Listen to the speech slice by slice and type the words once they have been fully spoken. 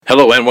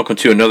Hello and welcome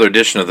to another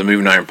edition of the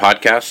Moving Iron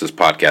Podcast. This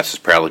podcast is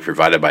proudly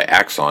provided by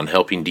Axon,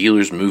 helping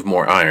dealers move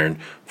more iron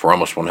for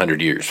almost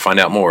 100 years. Find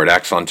out more at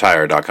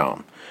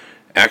axontire.com.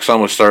 Axon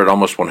was started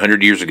almost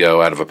 100 years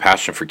ago out of a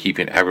passion for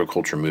keeping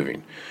agriculture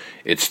moving.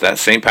 It's that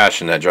same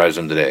passion that drives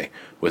them today.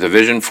 With a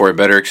vision for a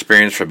better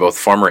experience for both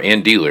farmer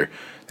and dealer,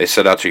 they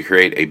set out to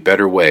create a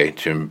better way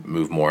to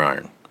move more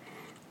iron.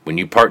 When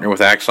you partner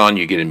with Axon,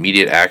 you get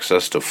immediate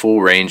access to a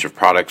full range of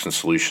products and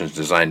solutions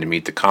designed to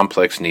meet the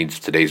complex needs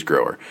of today's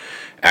grower.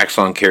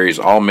 Axon carries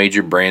all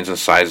major brands and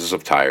sizes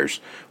of tires,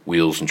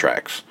 wheels, and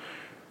tracks.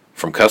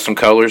 From custom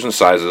colors and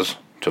sizes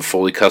to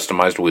fully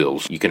customized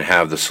wheels, you can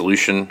have the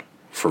solution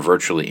for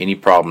virtually any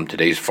problem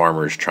today's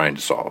farmer is trying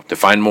to solve. To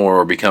find more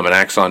or become an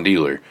Axon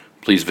dealer,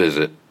 please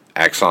visit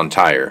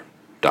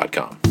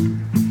axontire.com.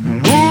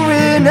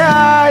 Moving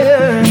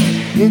iron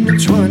in the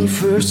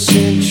 21st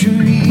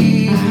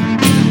century.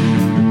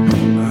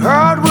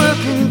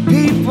 Hard-working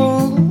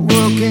people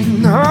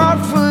working hard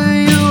for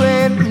you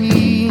and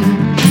me.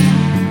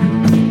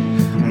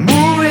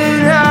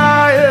 Moving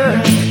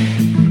iron,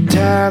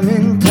 time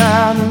and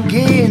time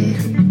again.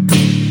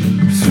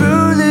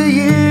 Through the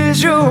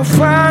years you'll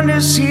find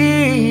us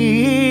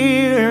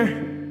here.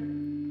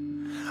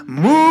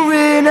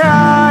 Moving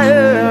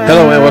iron.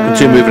 Hello and welcome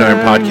to Moving Iron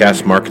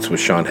Podcast Markets with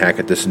Shawn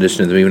Hackett. This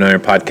edition of the Moving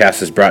Iron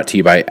Podcast is brought to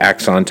you by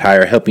Axon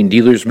Tire, helping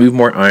dealers move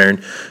more iron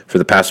for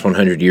the past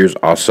 100 years.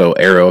 Also,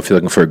 Arrow, if you're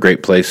looking for a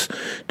great place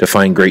to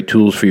find great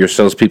tools for your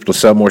salespeople to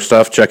sell more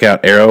stuff, check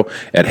out Arrow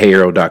at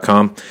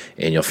heyarrow.com,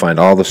 and you'll find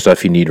all the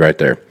stuff you need right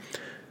there.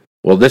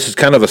 Well, this is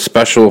kind of a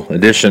special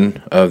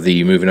edition of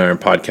the Moving Iron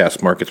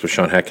Podcast Markets with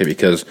Shawn Hackett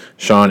because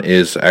Shawn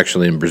is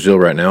actually in Brazil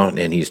right now,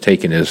 and he's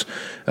taking his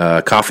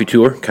coffee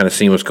tour, kind of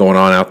seeing what's going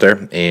on out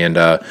there. And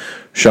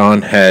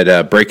Shawn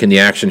had breaking the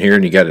action here,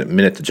 and you got a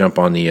minute to jump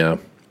on the on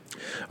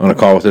a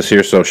call with us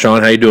here. So,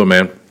 Shawn, how you doing,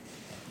 man?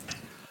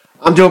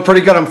 I'm doing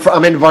pretty good.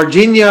 I'm in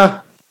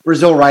Varginha,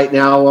 Brazil right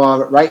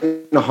now, right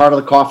in the heart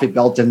of the coffee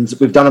belt, and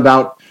we've done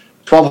about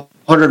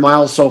 1,200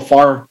 miles so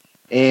far.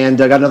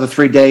 And I got another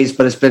 3 days,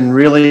 but it's been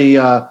really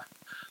a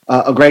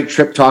great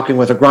trip talking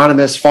with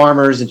agronomists,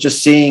 farmers, and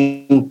just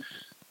seeing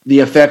the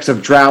effects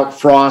of drought,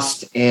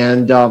 frost,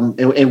 and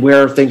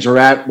where things are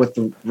at with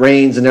the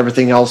rains and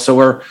everything else.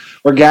 So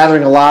we're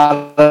gathering a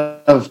lot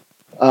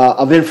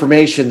of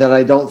information that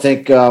I don't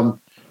think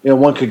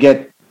one could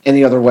get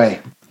any other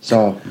way. So,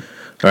 all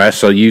right.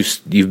 So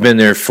you've been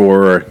there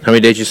for how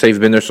many days? You say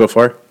you've been there so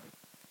far?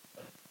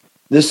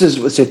 This is,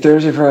 let's say,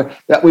 Thursday.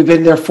 We've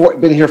been here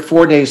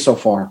 4 days so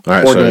far. All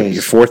right, 4 so days.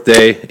 your fourth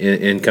day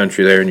in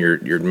country there, and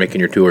you're making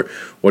your tour.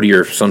 What are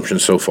your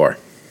assumptions so far?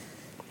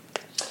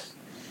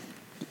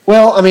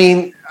 Well, I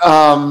mean,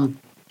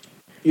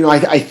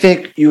 I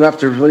think you have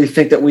to really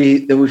think that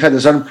we've had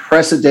this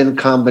unprecedented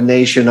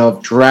combination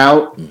of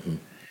drought and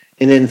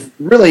then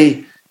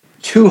really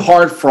 2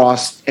 hard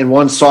frosts and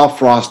 1 soft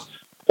frost,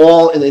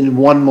 all in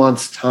 1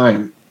 month's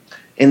time,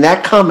 and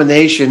that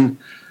combination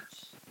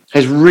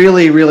has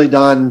really, really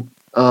done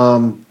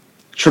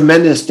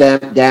tremendous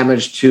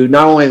damage to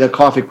not only the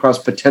coffee crop's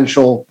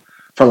potential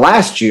for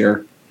last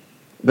year,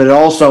 but it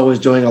also is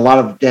doing a lot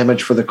of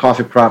damage for the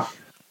coffee crop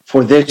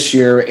for this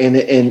year. And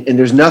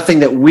there's nothing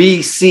that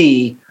we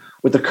see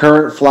with the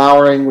current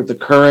flowering, with the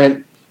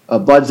current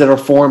buds that are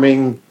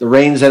forming, the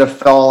rains that have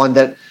fallen,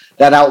 that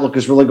outlook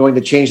is really going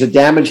to change. The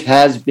damage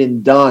has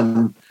been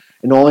done.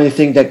 And the only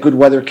thing that good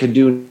weather can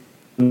do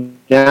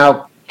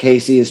now,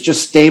 Casey, is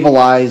just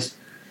stabilize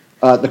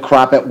the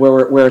crop at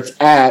where it's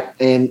at,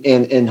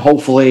 and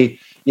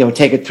hopefully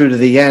take it through to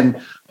the end.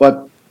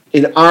 But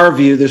in our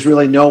view, there's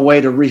really no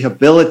way to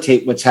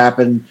rehabilitate what's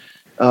happened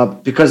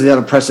because of the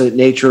unprecedented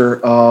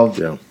nature of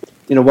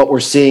what we're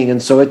seeing.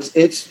 And so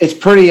it's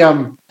pretty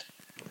one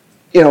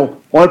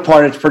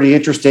part it's pretty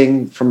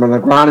interesting from an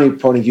agronomy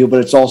point of view,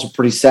 but it's also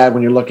pretty sad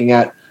when you're looking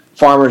at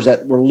farmers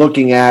that were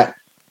looking at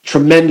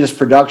tremendous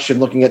production,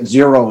 looking at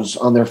zeros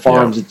on their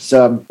farms. It's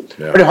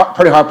pretty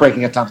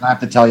heartbreaking at times, I have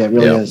to tell you. It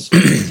really is.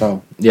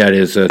 So yeah, it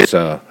is. It's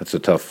a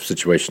tough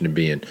situation to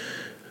be in.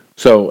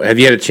 So have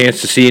you had a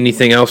chance to see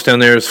anything else down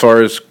there as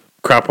far as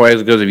crop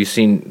wise goes? Have you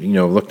seen,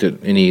 looked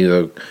at any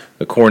of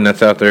the corn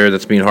that's out there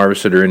that's being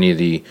harvested, or any of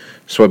the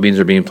soybeans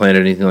are being planted,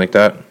 anything like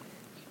that?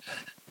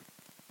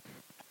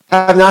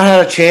 I have not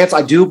had a chance.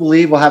 I do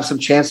believe we'll have some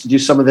chance to do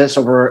some of this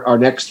over our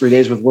next 3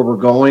 days with where we're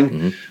going.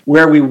 Mm-hmm.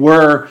 Where we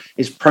were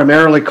is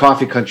primarily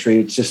coffee country.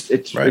 It's just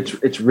it's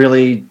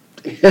really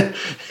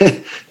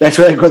that's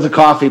where they grow the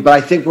coffee. But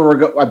I think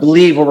I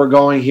believe where we're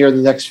going here in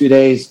the next few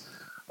days,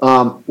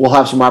 we'll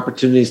have some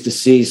opportunities to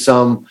see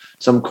some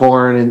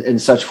corn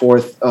and such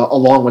forth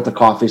along with the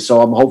coffee.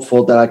 So I'm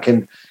hopeful that I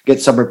can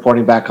get some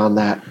reporting back on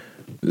that.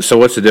 So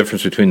what's the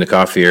difference between the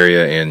coffee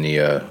area and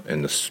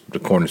the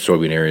corn and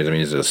soybean areas? I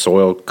mean, is it a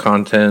soil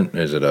content?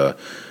 Is it a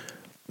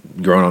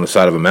grown on the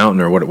side of a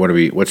mountain, or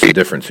what's the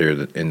difference here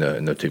in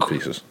the two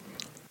pieces?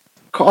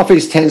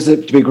 Coffee tends to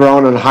be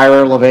grown on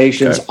higher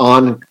elevations,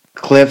 on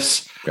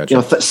cliffs.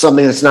 Gotcha.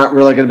 Something that's not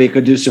really going to be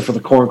conducive for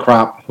the corn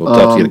crop. A little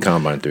tough to get a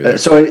combine through there.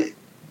 So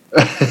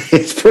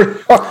it's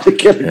pretty hard to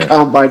get a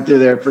combine through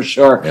there for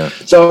sure. Yeah.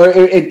 So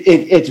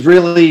it's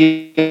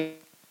really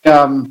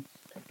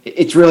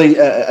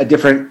a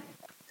different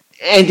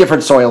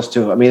soils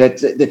too. I mean,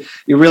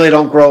 you really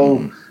don't grow.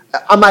 Mm-hmm.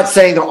 I'm not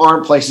saying there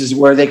aren't places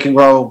where they can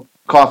grow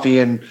coffee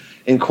and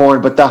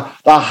corn, but the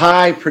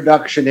high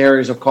production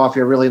areas of coffee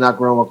are really not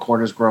growing where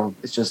corn is grown.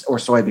 It's just, or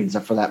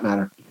soybeans for that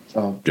matter.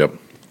 So. Yep.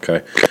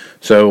 Okay.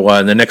 So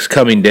in the next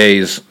coming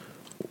days,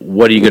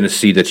 what are you going to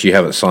see that you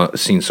haven't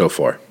seen so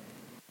far?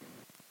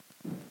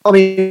 I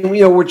mean,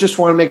 we just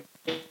want to make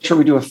sure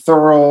we do a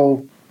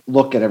thorough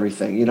look at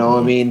everything.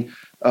 I mean,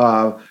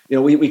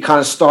 we kind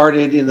of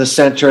started in the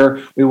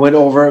center. We went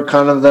over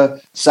kind of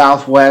the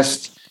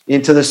southwest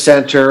into the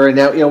center, and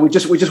now we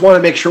just want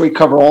to make sure we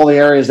cover all the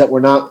areas that we're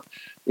not.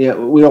 We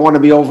don't want to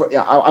be over.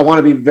 I want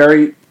to be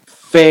very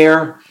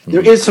fair.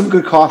 There is some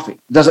good coffee.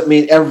 Doesn't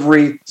mean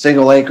every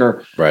single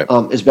acre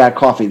is bad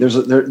coffee.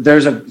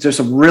 There's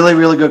some really,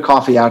 really good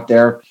coffee out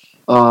there.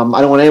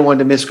 I don't want anyone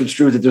to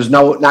misconstrue that there's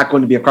not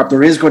going to be a crop.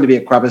 There is going to be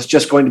a crop. It's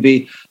just going to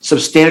be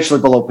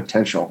substantially below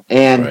potential.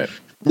 And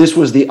this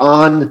was the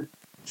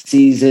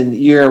on-season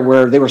year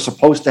where they were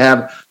supposed to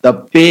have the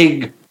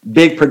big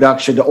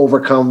production to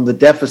overcome the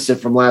deficit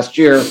from last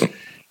year.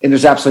 And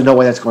there's absolutely no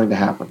way that's going to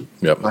happen.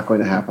 Yep. Not going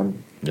to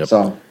happen. Yep.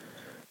 So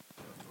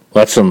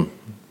that's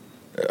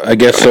I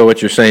guess so.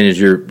 What you're saying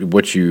is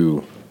what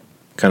your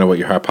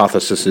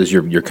hypothesis is.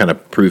 You're kind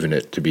of proving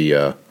it to be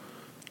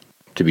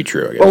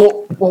true. I guess.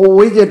 Well, what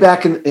we did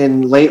back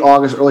in late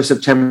August, early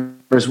September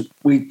is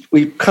we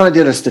kind of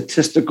did a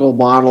statistical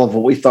model of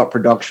what we thought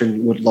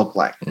production would look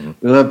like.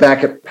 Mm-hmm. We went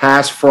back at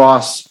past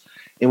frosts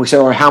and we said,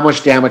 all right, how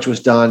much damage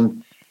was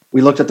done.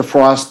 We looked at the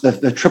frost,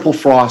 the triple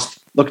frost,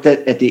 looked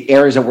at the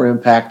areas that were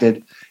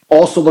impacted,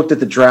 also looked at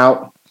the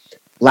drought,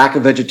 lack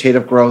of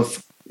vegetative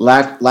growth,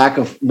 lack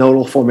of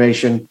nodal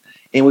formation,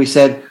 and we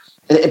said,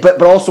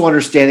 but also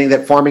understanding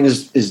that farming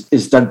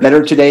is done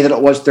better today than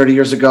it was 30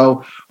 years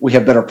ago. We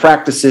have better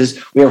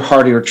practices. We have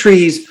hardier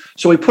trees.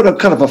 So we put a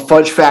kind of a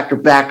fudge factor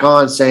back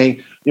on,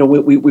 saying,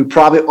 we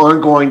probably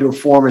aren't going to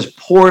perform as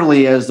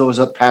poorly as those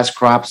past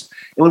crops.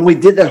 And when we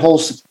did that whole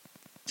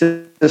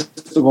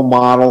statistical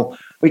model,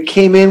 we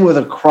came in with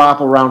a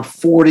crop around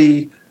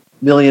 40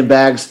 million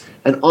bags.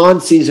 An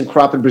on-season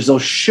crop in Brazil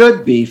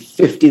should be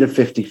 50 to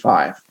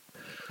 55.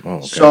 Oh,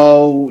 okay.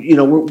 So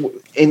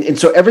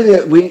so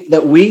everything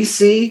that we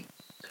see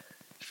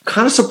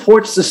kind of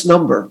supports this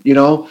number.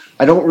 I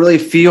don't really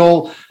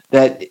feel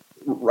that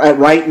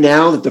right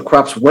now that the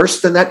crop's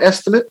worse than that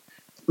estimate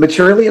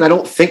materially, and I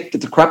don't think that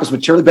the crop is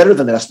materially better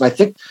than that estimate. I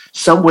think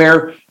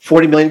somewhere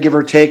 40 million, give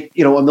or take,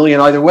 a million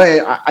either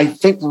way. I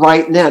think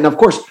right now, and of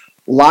course,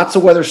 lots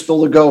of weather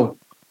still to go,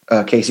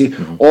 Casey.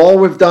 Mm-hmm. All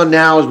we've done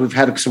now is we've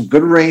had some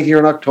good rain here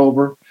in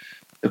October.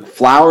 The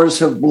flowers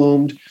have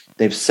bloomed.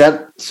 They've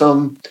set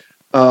some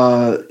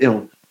buds,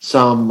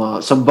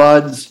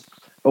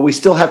 but we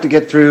still have to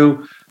get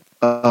through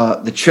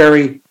the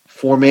cherry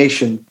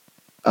formation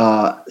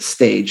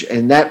stage,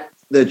 and that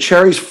the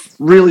cherries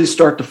really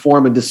start to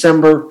form in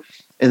December,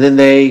 and then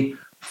they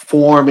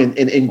form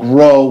and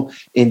grow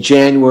in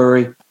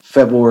January,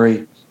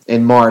 February,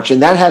 and March,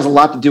 and that has a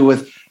lot to do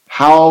with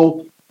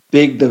how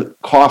big the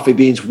coffee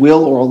beans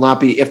will or will not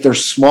be. If they're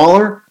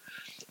smaller,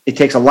 it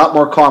takes a lot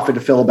more coffee to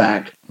fill a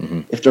bag.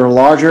 Mm-hmm. If they're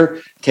larger,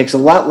 it takes a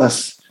lot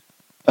less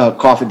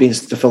coffee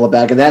beans to fill a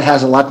bag, and that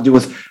has a lot to do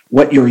with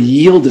what your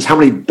yield is, how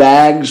many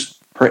bags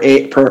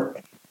per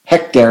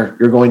hectare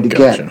you're going to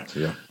get.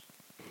 Yeah.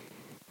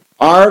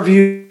 Our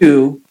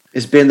view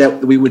has been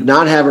that we would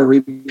not have a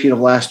repeat of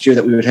last year,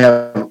 that we would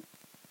have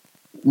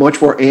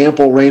much more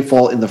ample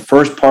rainfall in the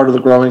first part of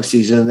the growing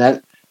season, and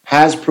that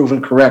has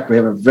proven correct. We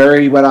have a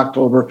very wet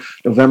October.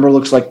 November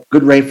looks like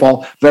good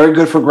rainfall, very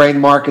good for grain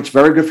markets,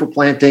 very good for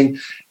planting,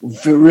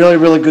 really,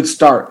 really good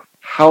start.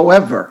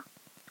 However,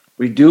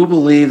 we do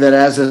believe that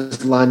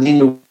as La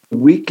Nina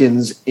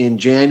weakens in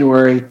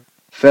January,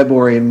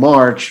 February, and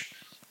March,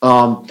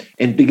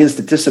 and begins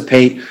to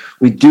dissipate,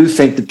 we do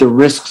think that the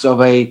risks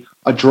of a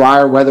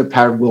drier weather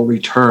pattern will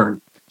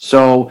return.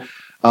 So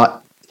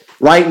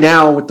right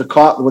now, with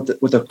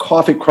the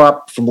coffee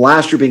crop from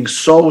last year being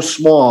so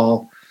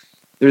small,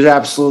 there's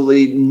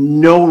absolutely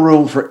no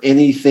room for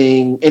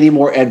any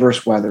more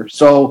adverse weather.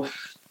 So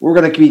we're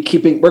going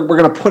to we're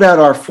going to put out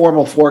our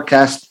formal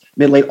forecast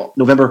mid-late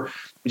November.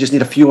 We just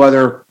need a few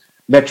other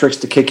metrics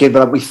to kick in,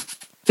 but we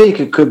think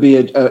it could be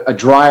a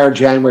drier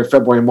January,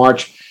 February,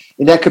 March,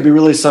 and that could be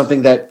really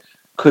something that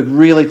could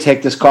really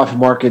take this coffee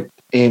market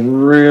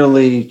and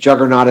really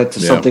juggernaut it to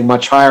something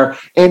much higher.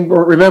 And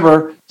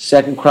remember,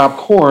 second crop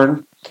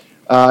corn,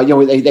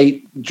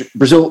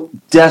 Brazil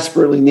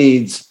desperately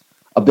needs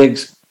a big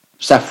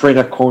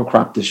safrinha corn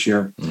crop this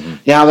year. Mm-hmm.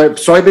 Now, their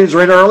soybeans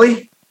are in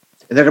early,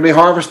 and they're going to be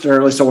harvested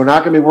early, so we're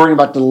not going to be worrying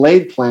about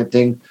delayed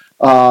planting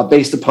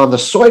based upon the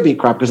soybean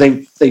crop, because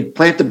they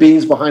plant the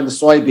beans behind the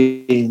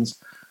soybeans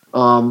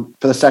for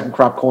the second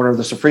crop corn or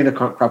the safrinha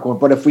crop corn.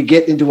 But if we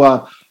get into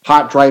a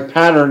hot, dry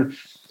pattern,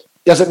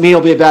 doesn't mean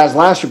it'll be as bad as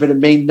last year, but it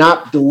may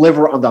not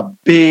deliver on the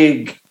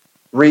big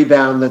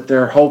rebound that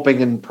they're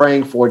hoping and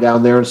praying for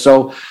down there. And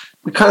so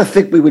we kind of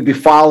think we would be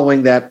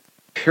following that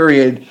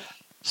period.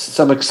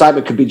 Some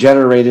excitement could be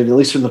generated, at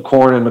least in the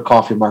corn and the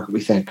coffee market,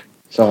 we think.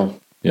 So.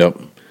 Yep.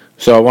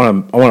 So I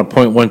want to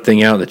point one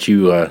thing out that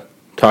you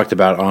talked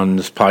about on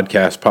this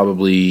podcast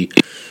probably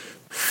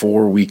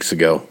 4 weeks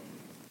ago.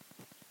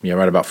 Yeah,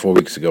 right about 4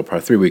 weeks ago,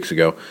 probably 3 weeks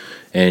ago,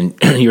 and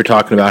you were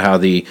talking about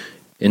how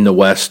in the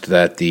West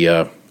that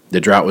the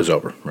drought was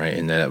over, right,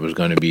 and that it was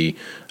going to be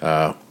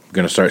going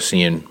to start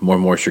seeing more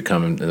moisture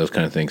coming and those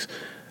kind of things.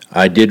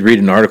 I did read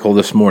an article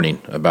this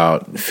morning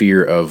about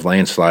fear of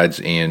landslides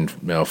and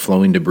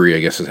flowing debris, I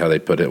guess is how they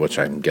put it, which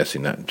I'm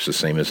guessing that's the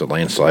same as a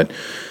landslide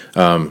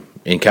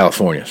in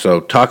California.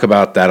 So talk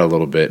about that a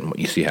little bit and what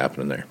you see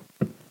happening there.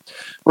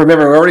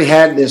 Remember, we already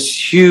had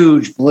this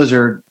huge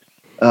blizzard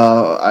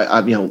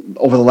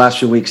over the last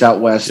few weeks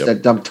out west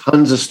that dumped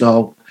tons of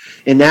snow.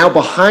 And now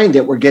behind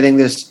it, we're getting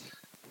this,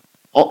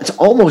 it's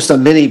almost a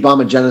mini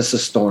bombogenesis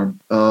storm.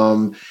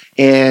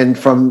 And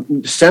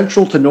from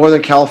central to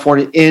northern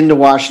California into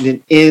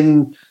Washington,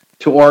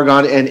 into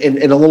Oregon,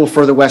 and a little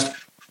further west,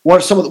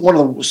 some of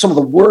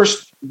the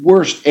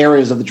worst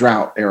areas of the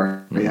drought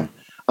area.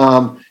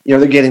 Mm-hmm.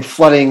 They're getting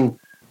flooding,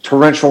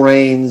 torrential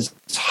rains,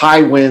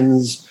 high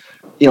winds,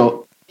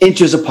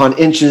 inches upon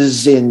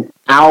inches in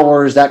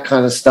hours, that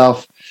kind of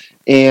stuff.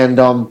 And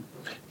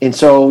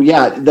so,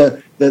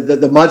 the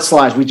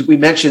mudslides, we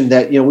mentioned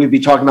that, we'd be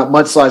talking about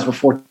mudslides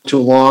before too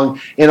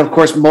long. And of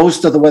course,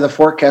 most of the weather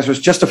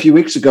forecasters just a few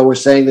weeks ago were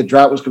saying the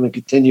drought was going to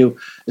continue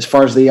as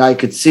far as the eye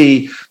could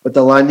see. But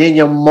the La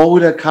Nina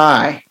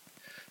Modakai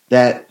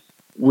that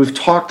we've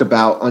talked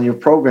about on your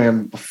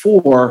program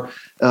before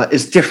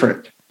is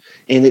different.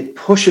 And it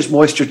pushes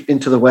moisture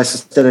into the west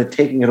instead of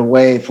taking it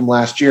away from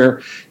last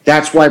year.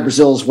 That's why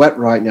Brazil is wet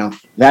right now.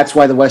 That's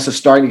why the west is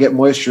starting to get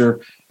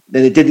moisture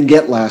that it didn't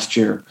get last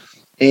year.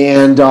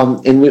 And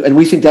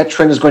we think that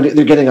trend is going to.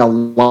 They're getting a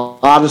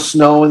lot of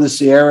snow in the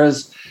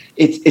Sierras.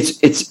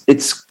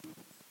 It's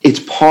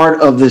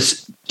part of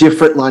this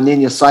different La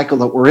Nina cycle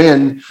that we're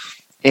in.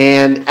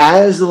 And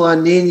as the La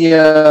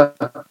Nina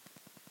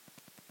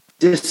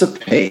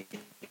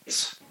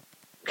dissipates,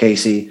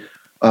 Casey.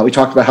 We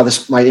talked about how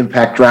this might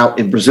impact drought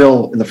in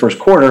Brazil in the first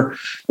quarter,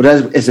 but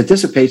as it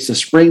dissipates, the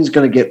spring's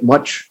going to get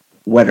much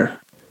wetter.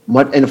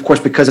 And of course,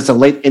 because it's a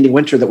late ending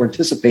winter that we're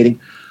anticipating,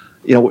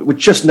 we're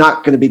just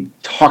not going to be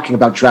talking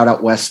about drought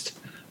out west.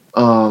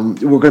 We're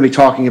going to be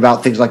talking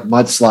about things like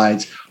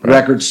mudslides,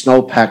 record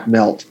snowpack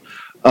melt,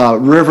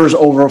 rivers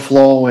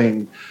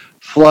overflowing,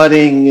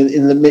 flooding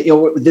in the.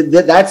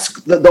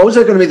 Those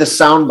are going to be the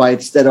sound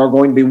bites that are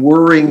going to be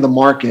worrying the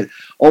market.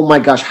 Oh my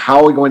gosh, how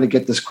are we going to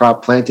get this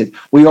crop planted?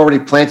 We already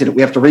planted it.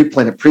 We have to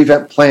replant it,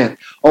 prevent plant.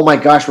 Oh my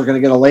gosh, we're going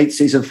to get a late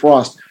season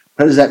frost.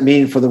 What does that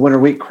mean for the winter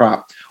wheat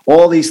crop?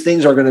 All these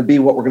things are going to be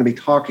what we're going to be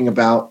talking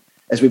about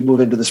as we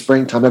move into the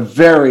springtime. A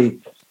very,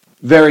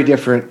 very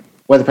different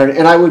weather pattern.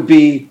 And I would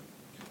be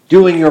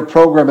doing your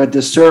program a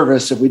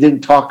disservice if we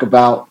didn't talk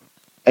about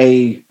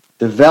a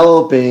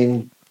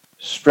developing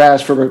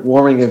stratospheric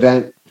warming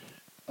event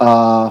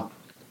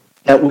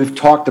that we've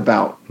talked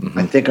about,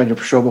 I think, on your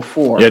show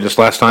before. Yeah, just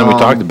last time we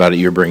talked about it,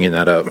 you're bringing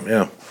that up.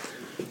 Yeah.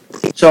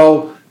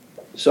 So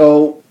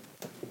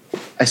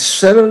a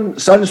sudden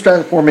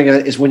stratospheric warming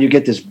event is when you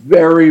get this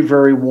very,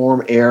 very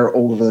warm air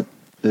over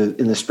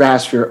in the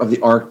stratosphere of the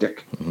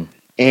Arctic. Mm-hmm.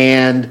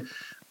 And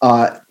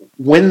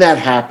when that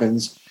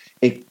happens,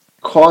 it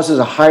causes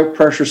a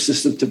high-pressure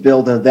system to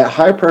build. And that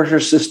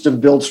high-pressure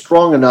system builds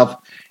strong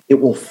enough, it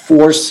will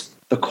force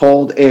the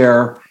cold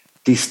air,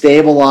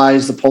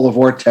 destabilize the polar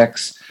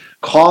vortex,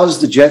 cause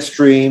the jet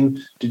stream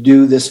to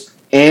do this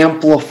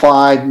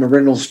amplified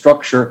meridional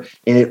structure,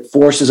 and it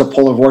forces a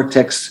polar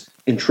vortex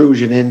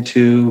intrusion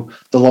into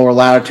the lower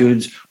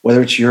latitudes,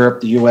 whether it's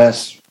Europe, the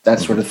U.S., that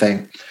sort of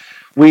thing.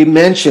 We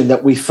mentioned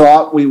that we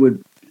thought we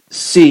would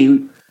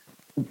see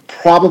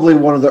probably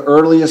one of the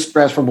earliest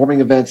stratospheric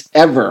warming events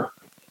ever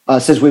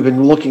since we've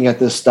been looking at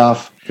this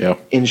stuff. Yeah.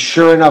 And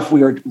sure enough,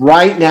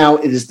 right now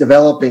it is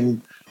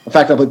developing. In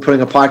fact, I'll be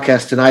putting a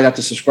podcast tonight out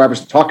to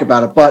subscribers to talk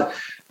about it. But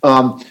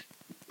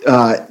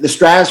the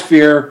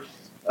stratosphere,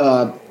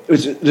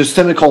 there's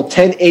something called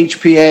 10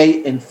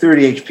 HPA and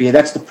 30 HPA.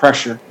 That's the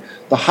pressure.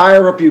 The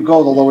higher up you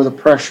go, the lower the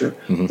pressure.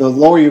 Mm-hmm. The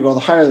lower you go, the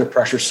higher the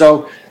pressure.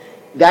 So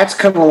that's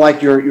kind of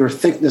like your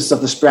thickness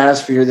of the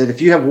stratosphere, that if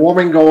you have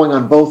warming going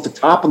on both the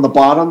top and the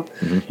bottom,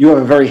 mm-hmm. you have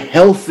a very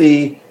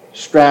healthy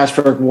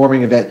stratospheric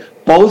warming event.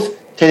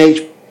 Both 10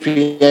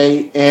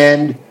 HPA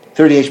and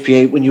 30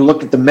 HPA, when you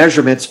look at the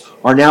measurements,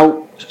 are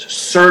now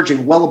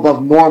surging well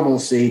above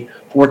normalcy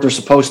for what they're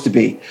supposed to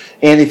be.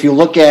 And if you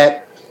look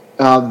at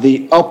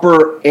the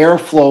upper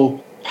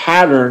airflow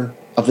pattern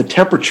of the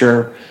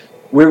temperature,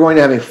 we're going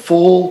to have a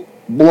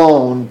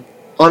full-blown,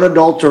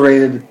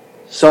 unadulterated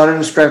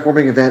southern stratospheric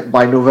warming event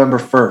by November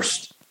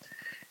 1st.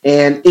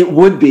 And it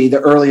would be the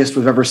earliest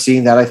we've ever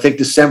seen that. I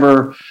think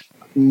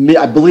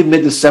I believe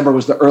mid-December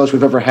was the earliest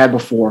we've ever had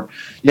before.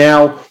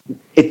 Now,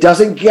 it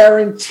doesn't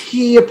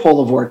guarantee a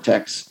polar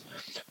vortex,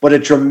 but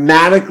it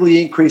dramatically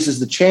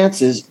increases the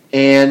chances.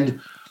 And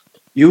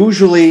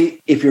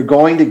usually if you're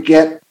going to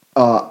get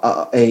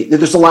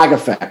there's a lag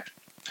effect.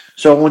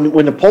 So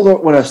when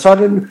a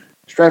sudden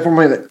stratospheric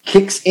warming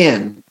kicks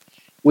in,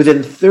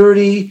 within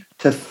 30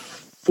 to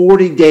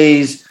 40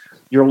 days,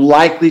 you're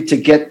likely to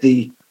get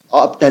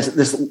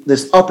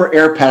this upper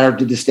air pattern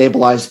to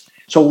destabilize.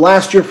 So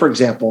last year, for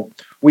example,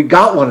 we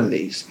got one of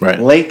these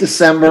late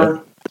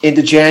December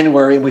into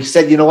January, and we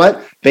said, you know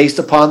what? Based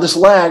upon this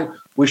lag,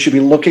 we should be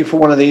looking for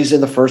one of these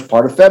in the first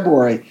part of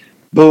February.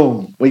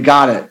 Boom, we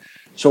got it.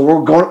 So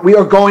we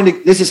are going to.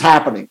 This is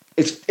happening.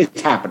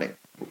 It's happening.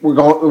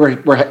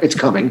 It's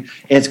coming,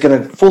 and it's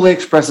going to fully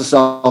express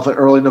itself in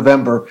early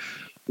November.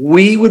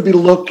 We would be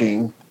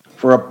looking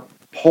for a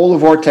polar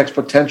vortex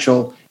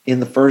potential in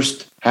the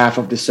first half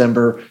of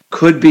December.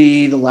 Could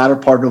be the latter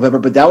part of November,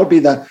 but that would be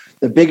the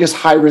biggest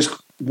high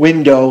risk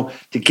window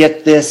to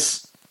get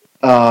this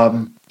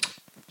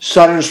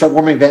sudden start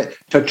warming event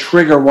to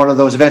trigger one of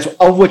those events,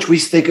 of which we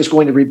think is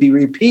going to be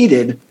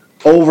repeated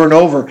over and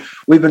over.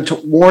 We've been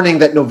warning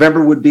that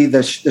November would be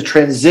the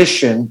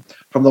transition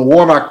from the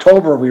warm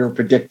October we were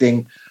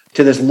predicting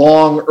to this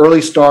long,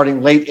 early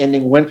starting, late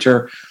ending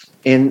winter.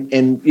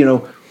 And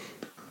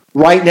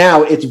right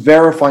now it's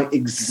verifying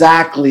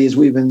exactly as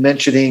we've been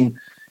mentioning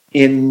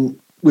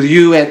with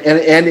you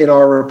and in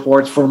our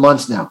reports for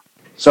months now.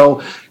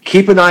 So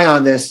keep an eye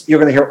on this. You're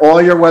going to hear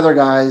all your weather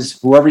guys,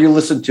 whoever you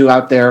listen to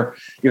out there,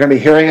 you're going to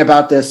be hearing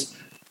about this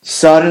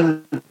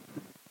sudden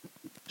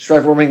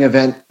stratospheric warming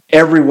event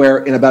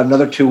everywhere in about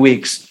another 2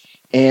 weeks.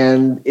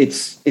 And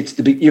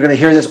you're going to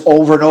hear this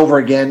over and over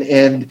again.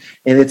 And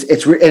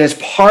it's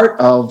part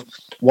of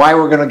why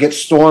we're going to get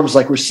storms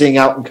like we're seeing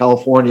out in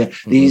California.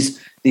 Mm-hmm.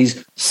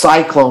 These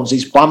cyclones,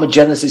 these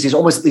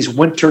bombogenesis, these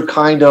winter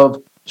kind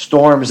of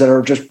storms that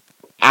are just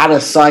out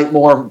of sight,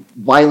 more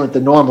violent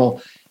than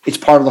normal. It's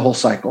part of the whole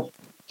cycle.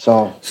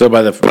 So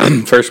by the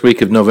first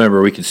week of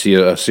November, we could see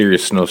a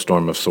serious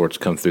snowstorm of sorts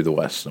come through the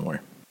west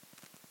somewhere.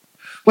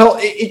 Well,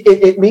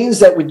 it means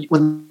that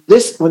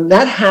when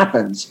that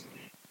happens,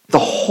 the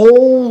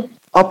whole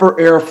upper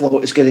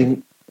airflow is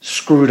getting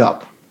screwed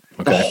up.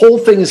 Okay. The whole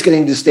thing is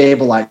getting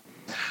destabilized.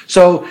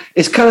 So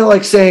it's kind of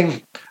like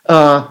saying,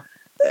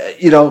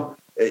 you're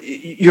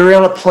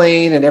on a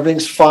plane and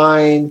everything's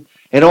fine,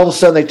 and all of a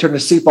sudden they turn the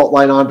seatbelt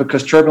light on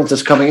because turbulence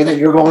is coming in and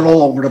you're going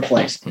all over the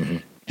place. Mm-hmm.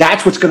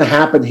 That's what's going to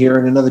happen here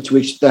in another 2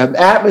 weeks. The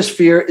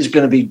atmosphere is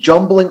going to be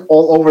jumbling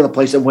all over the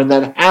place, and when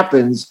that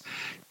happens,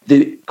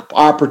 the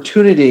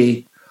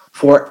opportunity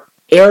for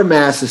air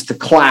masses to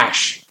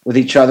clash with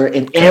each other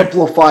and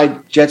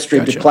amplified jet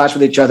stream to clash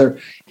with each other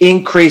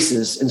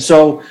increases. And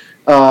so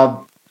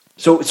I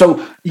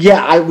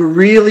would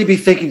really be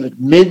thinking like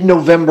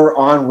mid-November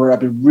onward.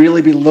 I'd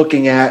really be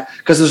looking at,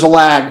 because there's a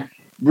lag,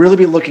 really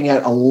be looking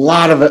at a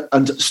lot of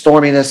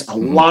storminess, a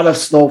lot of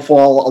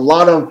snowfall, a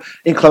lot of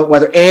inclement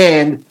weather,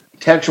 and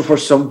potential for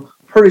some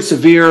pretty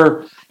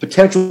severe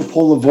potential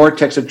polar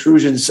vortex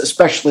intrusions,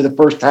 especially the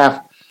first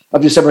half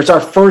of December. It's our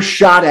first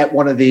shot at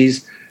one of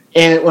these.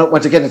 And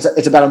once again,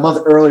 it's about a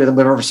month earlier than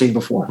we've ever seen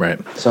before. Right.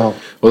 So,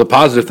 well, the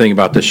positive thing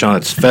about this, Shawn,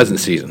 it's pheasant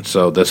season.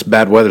 So this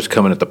bad weather's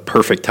coming at the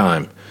perfect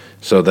time,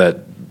 so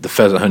that the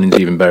pheasant hunting is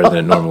even better than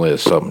it normally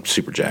is. So I'm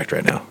super jacked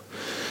right now.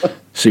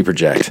 Super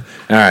jacked.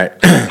 All right.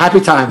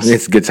 Happy times.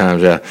 It's good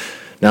times, yeah.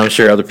 Now I'm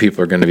sure other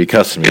people are going to be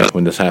cussing me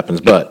when this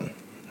happens, but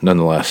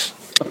nonetheless,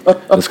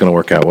 it's going to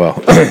work out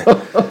well.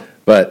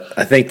 But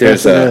I think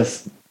there's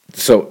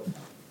so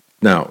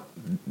now,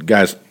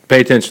 guys, pay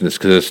attention to this,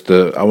 because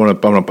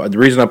the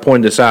reason I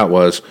pointed this out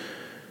was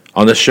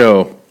on this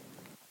show,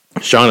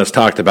 Shawn has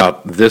talked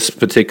about this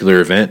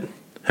particular event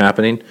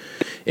happening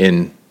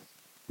in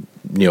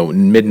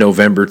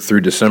mid-November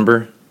through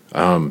December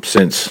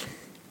since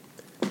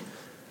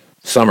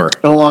summer,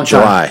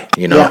 July,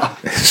 Yeah.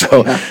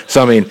 So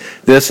I mean,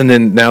 this, and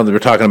then now that we're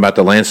talking about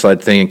the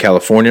landslide thing in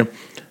California,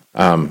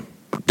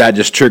 that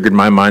just triggered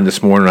my mind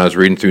this morning when I was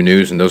reading through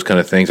news and those kind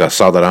of things. I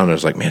saw that on there. I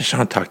was like, man,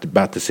 Shawn talked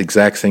about this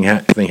exact thing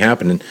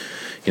happening.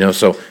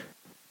 So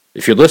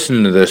if you're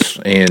listening to this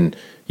and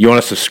you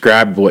want to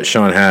subscribe to what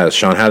Shawn has,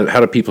 Shawn, how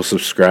do people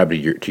subscribe to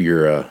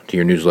your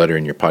newsletter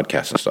and your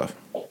podcast and stuff?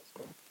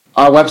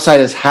 Our website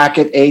is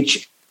Hackett,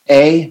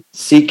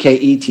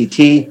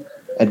 HACKETT,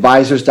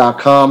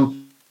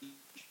 advisors.com.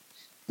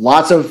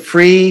 Lots of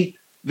free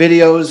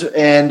videos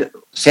and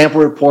sample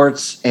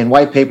reports and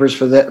white papers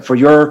for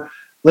your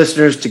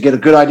listeners to get a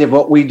good idea of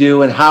what we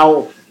do and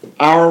how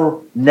our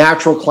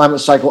natural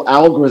climate cycle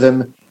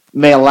algorithm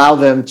may allow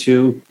them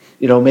to,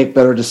 make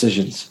better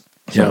decisions.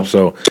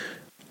 So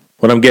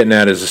what I'm getting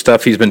at is the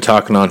stuff he's been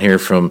talking on here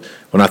from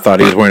when I thought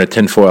he was wearing a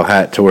tinfoil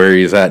hat to where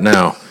he's at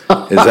now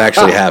is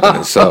actually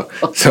happening. So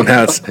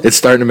now it's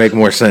starting to make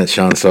more sense,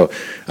 Shawn. So,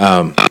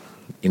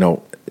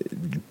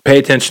 pay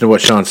attention to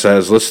what Shawn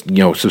says. Let's,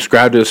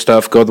 subscribe to his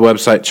stuff. Go to the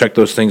website, check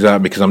those things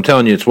out, because I'm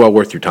telling you, it's well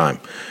worth your time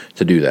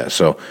to do that.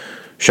 So,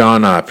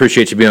 Shawn, I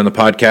appreciate you being on the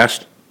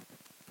podcast.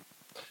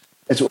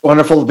 It's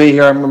wonderful to be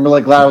here. I'm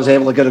really glad I was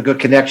able to get a good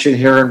connection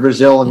here in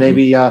Brazil, and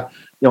maybe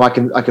I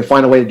can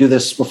find a way to do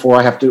this before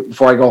I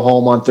go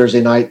home on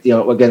Thursday night.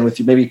 Again with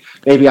you, maybe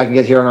I can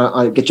get here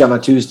and get you on a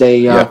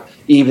Tuesday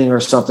evening or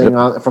something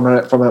from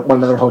one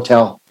another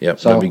hotel. Yep,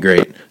 so that'd be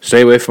great.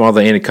 Stay away from all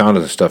the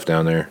anacondas and stuff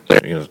down there.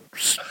 There's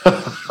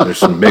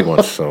some big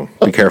ones, so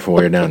be careful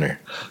while you're down there.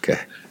 Okay.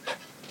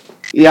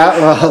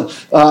 Yeah,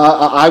 well,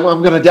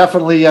 I'm going to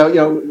definitely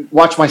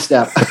watch my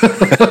step.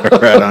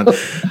 Right on.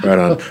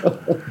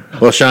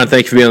 Well, Shawn,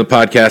 thank you for being on the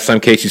podcast. I'm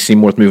Casey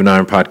Seymour with Moving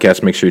Iron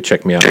Podcast. Make sure you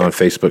check me out on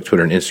Facebook,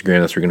 Twitter, and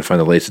Instagram. That's where you're going to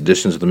find the latest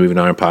editions of the Moving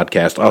Iron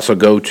Podcast. Also,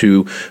 go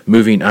to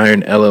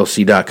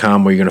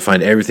movingironllc.com where you're going to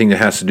find everything that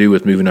has to do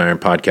with Moving Iron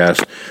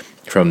Podcast.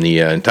 From the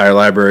entire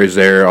libraries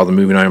there, all the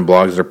Moving Iron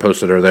blogs that are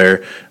posted are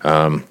there.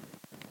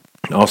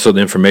 Also, the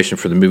information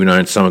for the Moving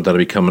Iron Summit that'll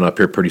be coming up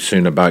here pretty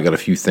soon. Got a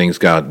few things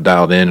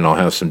dialed in, and I'll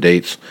have some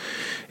dates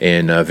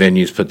and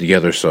venues put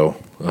together. So,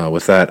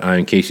 with that,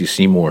 I'm Casey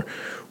Seymour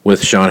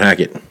with Shawn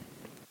Hackett.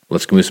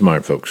 Let's move some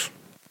iron, folks.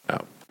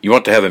 Out. You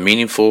want to have a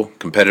meaningful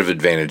competitive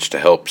advantage to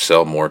help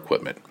sell more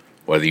equipment.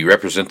 Whether you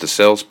represent the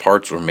sales,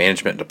 parts, or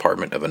management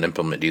department of an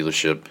implement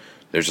dealership,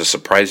 there's a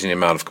surprising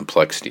amount of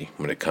complexity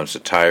when it comes to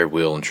tire,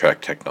 wheel, and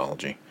track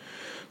technology.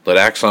 Let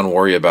Axon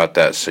worry about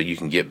that so you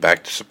can get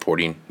back to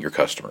supporting your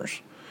customers.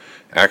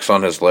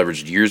 Axon has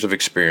leveraged years of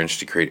experience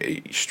to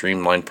create a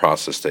streamlined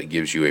process that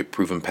gives you a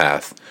proven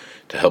path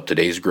to help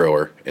today's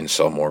grower and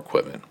sell more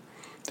equipment.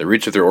 The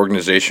roots of their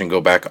organization go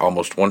back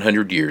almost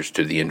 100 years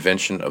to the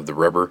invention of the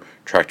rubber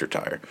tractor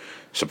tire.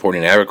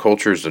 Supporting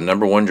agriculture is the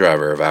number one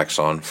driver of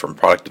Axon from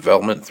product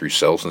development through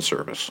sales and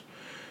service.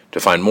 To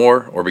find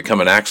more or become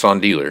an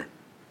Axon dealer,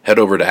 head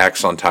over to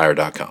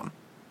axontire.com.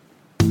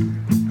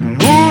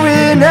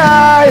 Moving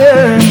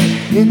iron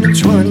in the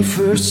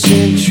 21st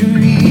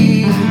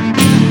century.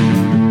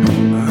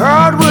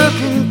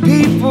 Hard-working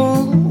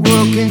people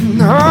working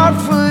hard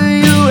for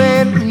you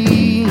and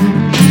me.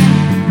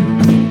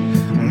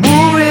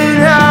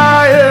 Moving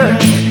iron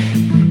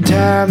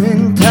time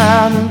and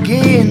time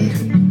again.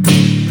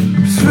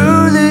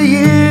 Through the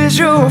years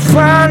you'll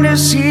find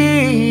us here.